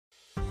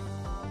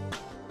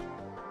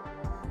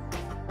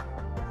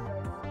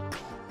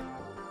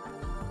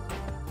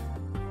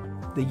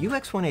The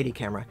UX180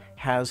 camera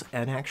has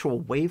an actual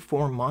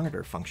waveform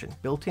monitor function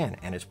built in,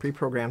 and it's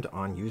pre-programmed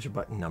on user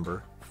button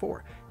number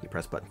 4. You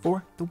press button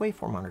 4, the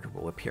waveform monitor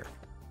will appear.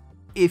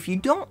 If you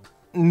don't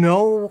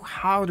know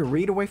how to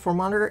read a waveform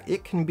monitor,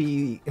 it can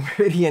be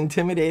pretty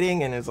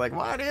intimidating, and it's like,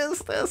 what is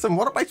this, and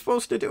what am I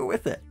supposed to do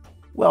with it?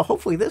 Well,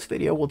 hopefully this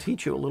video will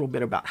teach you a little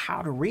bit about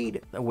how to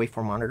read a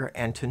waveform monitor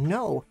and to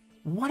know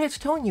what it's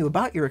telling you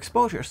about your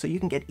exposure so you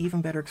can get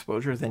even better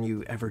exposure than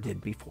you ever did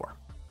before.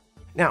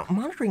 Now,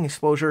 monitoring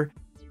exposure,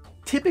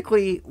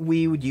 typically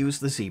we would use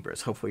the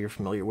zebras. Hopefully you're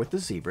familiar with the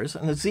zebras.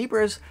 And the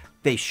zebras,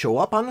 they show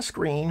up on the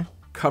screen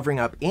covering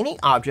up any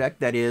object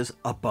that is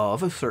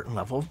above a certain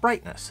level of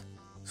brightness.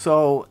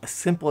 So a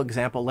simple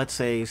example, let's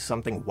say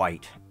something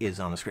white is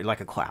on the screen,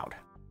 like a cloud,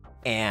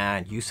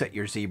 and you set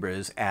your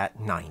zebras at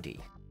 90.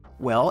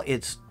 Well,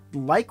 it's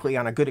likely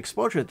on a good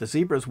exposure that the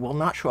zebras will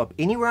not show up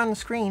anywhere on the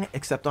screen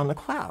except on the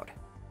cloud.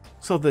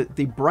 So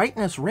the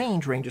brightness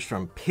ranges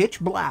from pitch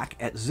black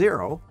at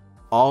 0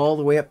 all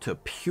the way up to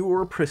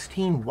pure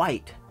pristine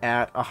white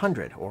at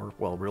 100, or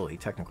well, really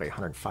technically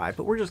 105,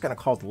 but we're just going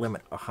to call the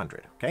limit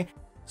 100, okay?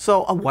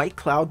 So a white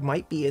cloud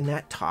might be in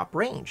that top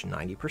range,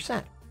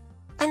 90%.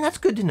 And that's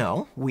good to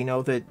know. We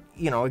know that,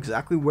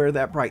 exactly where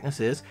that brightness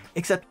is,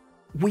 except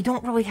we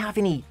don't really have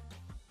any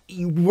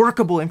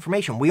workable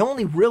information. We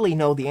only really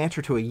know the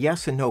answer to a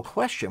yes and no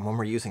question when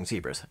we're using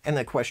zebras. And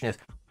the question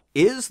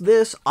is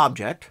this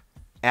object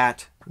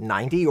at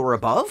 90 or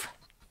above?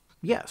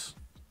 Yes,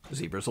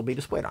 zebras will be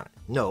displayed on it.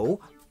 No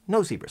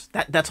zebras.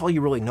 That's all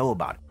you really know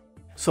about it.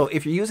 So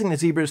if you're using the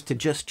zebras to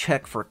just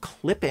check for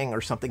clipping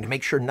or something to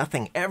make sure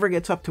nothing ever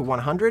gets up to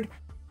 100,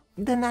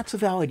 then that's a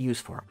valid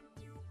use for them.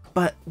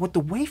 But what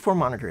the waveform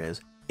monitor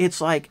is, it's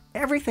like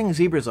everything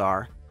zebras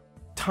are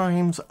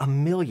times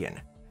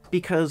 1,000,000.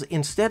 Because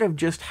instead of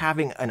just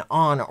having an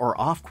on or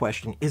off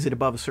question, is it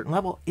above a certain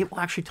level, it will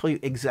actually tell you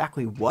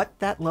exactly what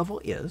that level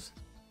is.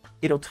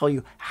 It'll tell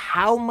you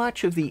how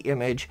much of the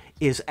image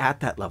is at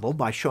that level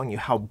by showing you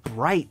how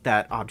bright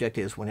that object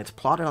is when it's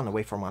plotted on the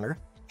waveform monitor.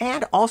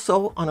 And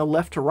also on a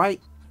left to right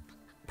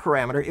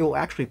parameter, it will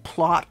actually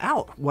plot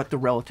out what the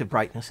relative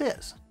brightness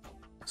is.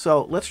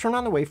 So let's turn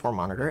on the waveform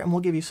monitor and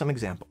we'll give you some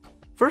examples.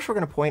 First, we're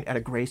going to point at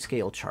a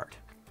grayscale chart,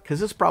 because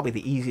this is probably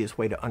the easiest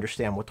way to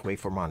understand what the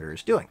waveform monitor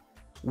is doing.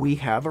 We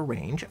have a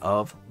range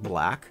of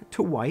black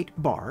to white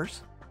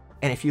bars,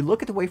 and if you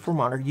look at the waveform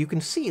monitor, you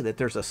can see that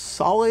there's a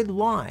solid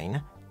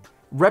line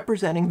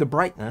representing the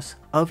brightness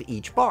of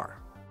each bar.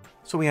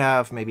 So we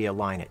have maybe a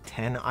line at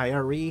 10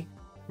 IRE.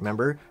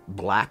 Remember,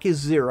 black is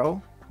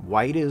 0,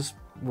 white is,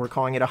 we're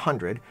calling it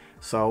 100.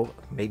 So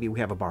maybe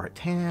we have a bar at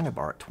 10, a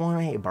bar at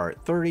 20, a bar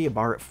at 30, a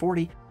bar at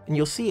 40, and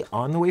you'll see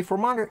on the waveform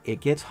monitor,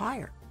 it gets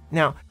higher.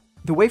 Now,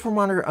 the waveform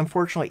monitor,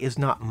 unfortunately, is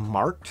not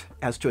marked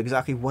as to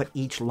exactly what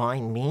each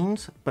line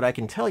means, but I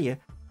can tell you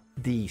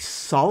the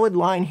solid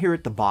line here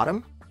at the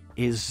bottom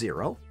is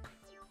 0.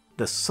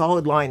 The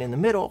solid line in the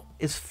middle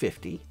is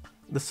 50.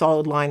 The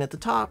solid line at the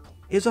top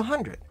is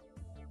 100.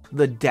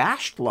 The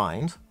dashed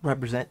lines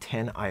represent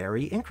 10 IRE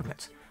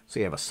increments. So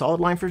you have a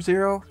solid line for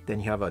 0, then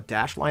you have a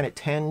dashed line at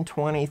 10,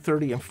 20,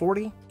 30, and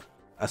 40,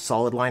 a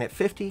solid line at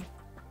 50,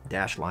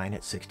 dashed line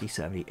at 60,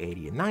 70,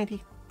 80, and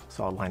 90,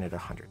 solid line at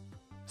 100.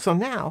 So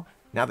now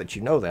that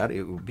you know that,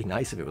 it would be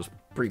nice if it was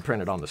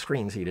pre-printed on the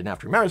screen so you didn't have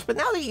to remember this, but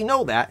now that you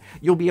know that,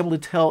 you'll be able to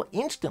tell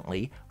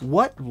instantly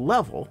what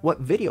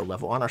video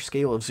level on our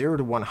scale of 0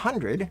 to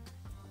 100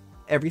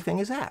 everything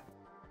is at.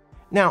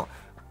 Now,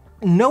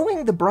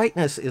 knowing the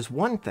brightness is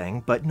one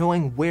thing, but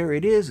knowing where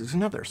it is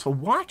another. So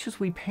watch as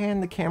we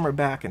pan the camera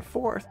back and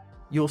forth,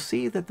 you'll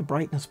see that the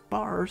brightness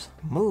bars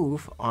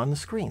move on the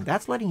screen.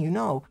 That's letting you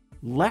know,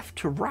 left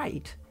to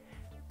right,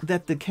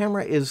 that the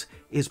camera is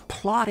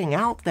plotting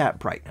out that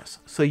brightness.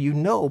 So you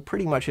know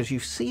pretty much as you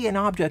see an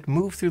object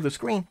move through the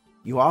screen,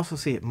 you also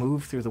see it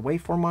move through the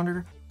waveform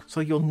monitor, so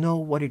you'll know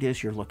what it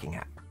is you're looking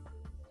at.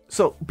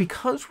 So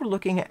because we're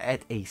looking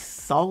at a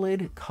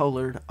solid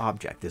colored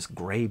object, this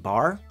gray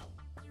bar,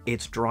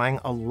 it's drawing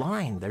a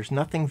line. There's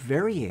nothing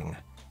varying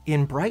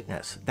in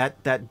brightness.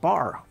 That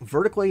bar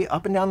vertically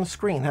up and down the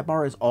screen, that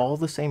bar is all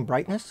the same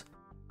brightness.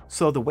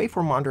 So the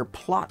waveform monitor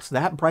plots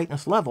that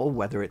brightness level,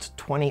 whether it's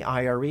 20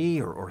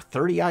 IRE or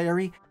 30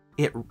 IRE,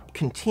 it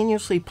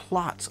continuously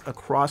plots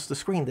across the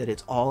screen that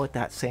it's all at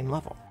that same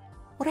level.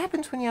 What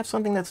happens when you have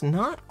something that's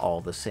not all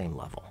the same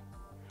level?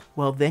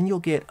 Well, then you'll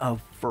get a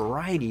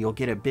variety, you'll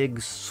get a big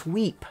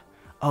sweep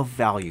of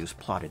values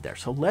plotted there.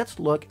 So let's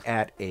look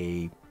at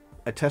a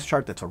test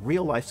chart that's a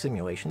real-life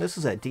simulation. This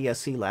is a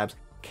DSC Labs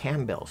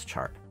Campbell's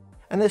chart.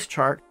 And this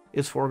chart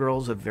is for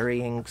girls of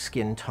varying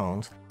skin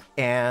tones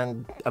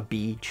and a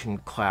beach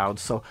and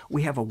clouds. So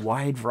we have a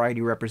wide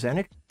variety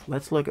represented.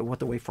 Let's look at what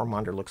the waveform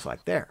monitor looks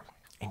like there.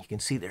 And you can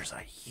see there's a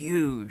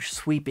huge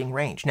sweeping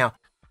range. Now,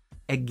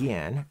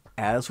 again,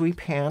 as we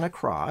pan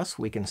across,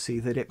 we can see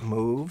that it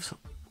moves.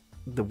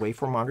 The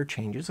waveform monitor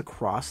changes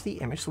across the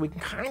image, so we can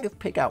kind of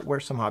pick out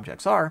where some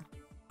objects are.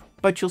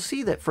 But you'll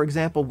see that, for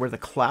example, where the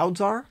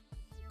clouds are,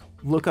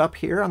 look up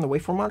here on the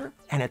waveform monitor,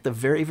 and at the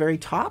very, very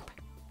top,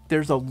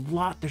 there's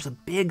a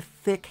big,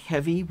 thick,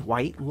 heavy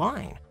white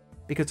line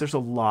because there's a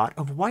lot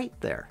of white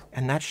there,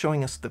 and that's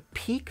showing us the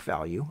peak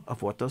value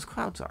of what those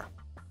clouds are.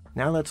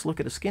 Now let's look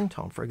at a skin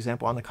tone. For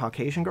example, on the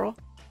Caucasian girl,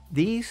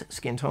 these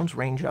skin tones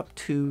range up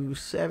to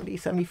 70,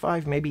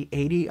 75, maybe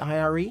 80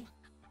 IRE.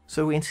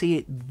 So we can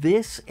see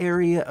this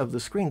area of the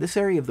screen, this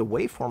area of the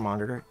waveform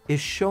monitor is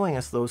showing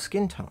us those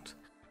skin tones.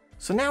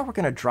 So now we're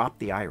going to drop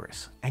the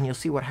iris, and you'll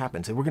see what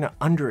happens. And we're going to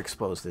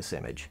underexpose this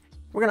image.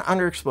 We're going to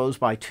underexpose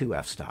by 2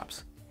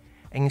 f-stops.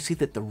 And you see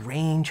that the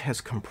range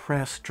has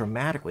compressed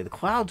dramatically. The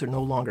clouds are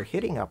no longer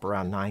hitting up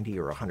around 90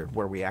 or 100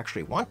 where we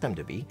actually want them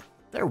to be.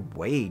 They're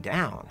way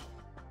down.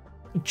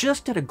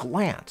 Just at a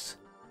glance,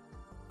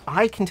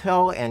 I can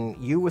tell, and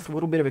you with a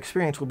little bit of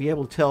experience will be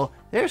able to tell,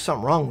 there's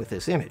something wrong with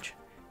this image.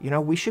 You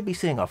know, we should be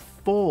seeing a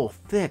full,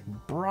 thick,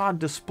 broad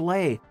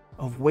display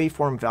of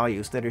waveform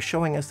values that are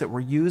showing us that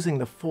we're using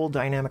the full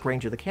dynamic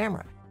range of the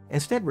camera.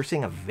 Instead, we're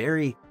seeing a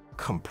very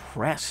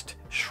compressed,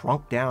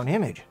 shrunk down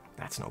image.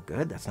 That's no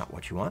good. That's not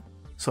what you want.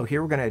 So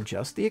here we're going to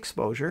adjust the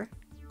exposure.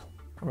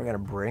 And we're going to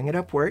bring it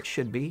up where it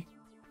should be.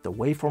 The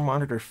waveform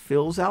monitor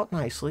fills out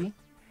nicely.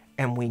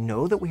 And we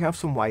know that we have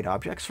some white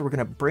objects, so we're going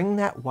to bring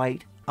that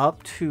white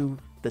up to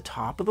the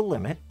top of the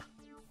limit.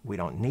 We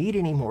don't need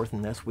any more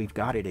than this. We've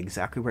got it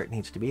exactly where it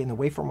needs to be, and the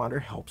waveform monitor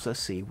helps us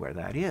see where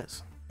that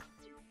is.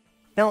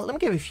 Now, let me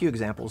give you a few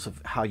examples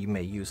of how you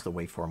may use the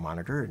waveform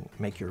monitor and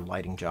make your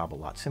lighting job a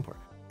lot simpler.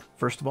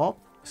 First of all,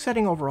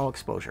 setting overall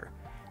exposure.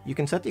 You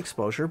can set the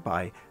exposure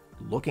by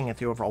looking at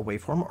the overall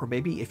waveform, or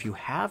maybe if you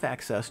have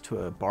access to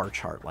a bar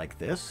chart like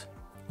this,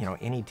 you know,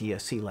 any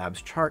DSC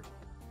Labs chart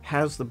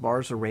has the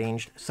bars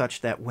arranged such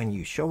that when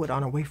you show it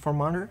on a waveform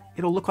monitor,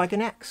 it'll look like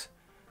an X.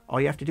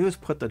 All you have to do is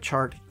put the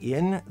chart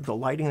in the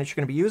lighting that you're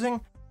going to be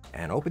using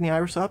and open the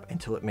iris up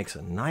until it makes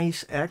a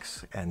nice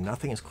X and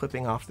nothing is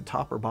clipping off the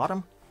top or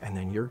bottom, and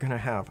then you're going to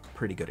have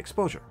pretty good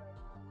exposure.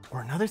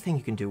 Or another thing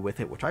you can do with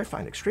it, which I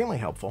find extremely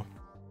helpful,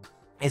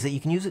 is that you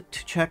can use it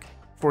to check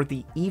for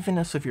the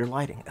evenness of your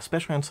lighting,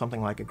 especially on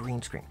something like a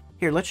green screen.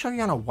 Here, let's show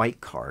you on a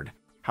white card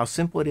how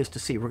simple it is to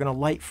see. We're going to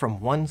light from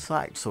one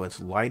side, so it's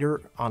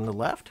lighter on the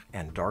left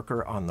and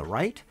darker on the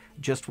right,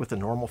 just with a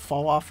normal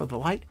fall off of the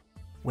light.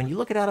 When you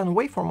look at it on the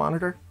waveform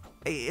monitor,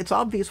 it's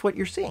obvious what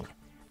you're seeing.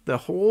 The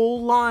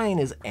whole line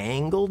is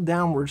angled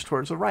downwards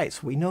towards the right,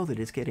 so we know that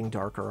it's getting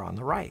darker on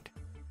the right.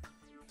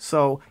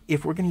 So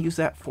if we're going to use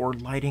that for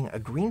lighting a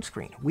green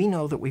screen, we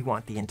know that we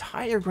want the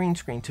entire green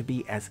screen to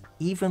be as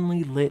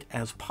evenly lit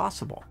as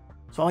possible.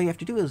 So all you have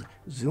to do is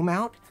zoom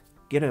out,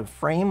 get a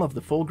frame of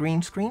the full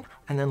green screen,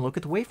 and then look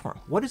at the waveform.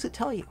 What does it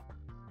tell you?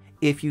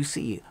 If you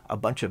see a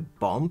bunch of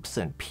bumps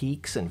and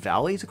peaks and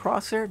valleys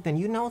across there, then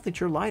you know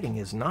that your lighting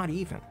is not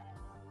even.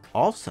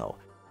 Also,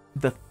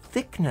 the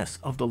thickness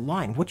of the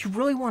line, what you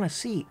really want to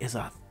see is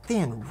a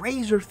thin,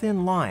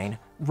 razor-thin line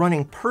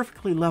running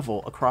perfectly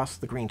level across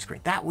the green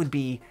screen. That would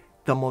be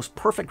the most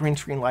perfect green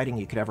screen lighting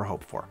you could ever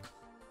hope for.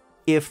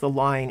 If the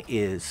line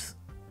is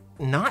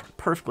not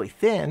perfectly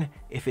thin,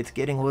 if it's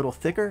getting a little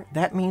thicker,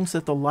 that means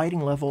that the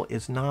lighting level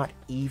is not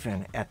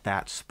even at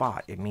that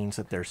spot. It means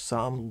that there's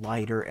some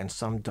lighter and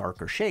some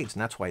darker shades,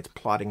 and that's why it's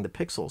plotting the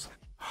pixels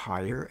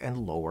higher and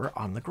lower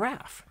on the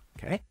graph.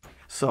 Okay,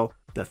 so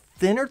the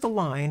thinner the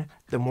line,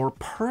 the more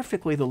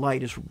perfectly the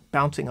light is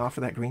bouncing off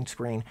of that green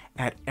screen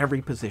at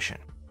every position.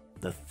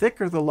 The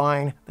thicker the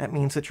line, that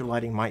means that your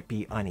lighting might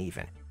be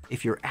uneven.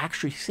 If you're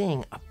actually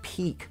seeing a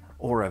peak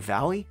or a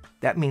valley,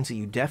 that means that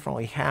you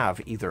definitely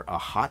have either a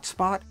hot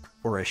spot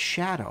or a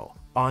shadow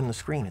on the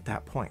screen at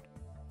that point.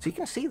 So you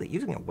can see that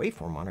using a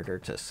waveform monitor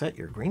to set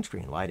your green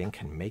screen lighting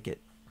can make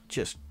it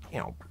just,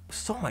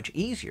 so much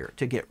easier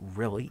to get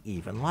really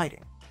even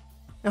lighting.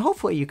 Now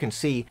hopefully you can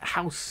see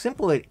how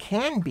simple it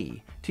can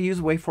be to use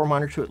a waveform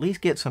monitor to at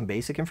least get some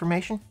basic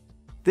information.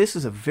 This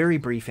is a very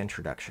brief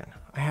introduction.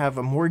 I have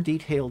a more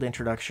detailed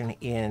introduction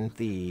in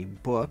the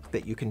book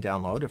that you can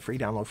download, a free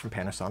download from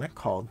Panasonic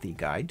called The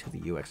Guide to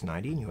the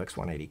UX90 and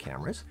UX180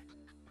 cameras.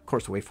 Of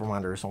course, the waveform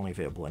monitor is only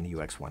available in the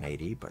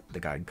UX180, but the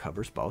guide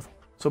covers both.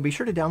 So be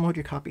sure to download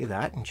your copy of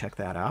that and check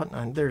that out.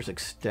 And there's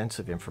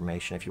extensive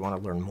information if you want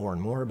to learn more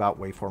and more about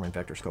waveform and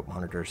vector scope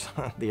monitors.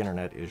 The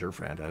internet is your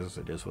friend, as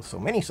it is with so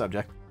many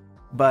subjects.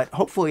 But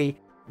hopefully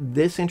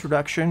this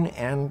introduction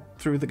and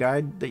through the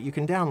guide that you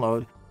can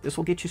download, this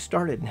will get you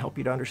started and help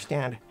you to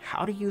understand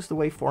how to use the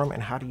waveform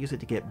and how to use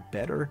it to get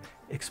better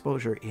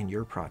exposure in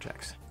your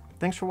projects.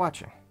 Thanks for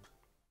watching.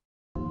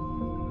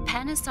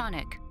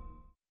 Panasonic.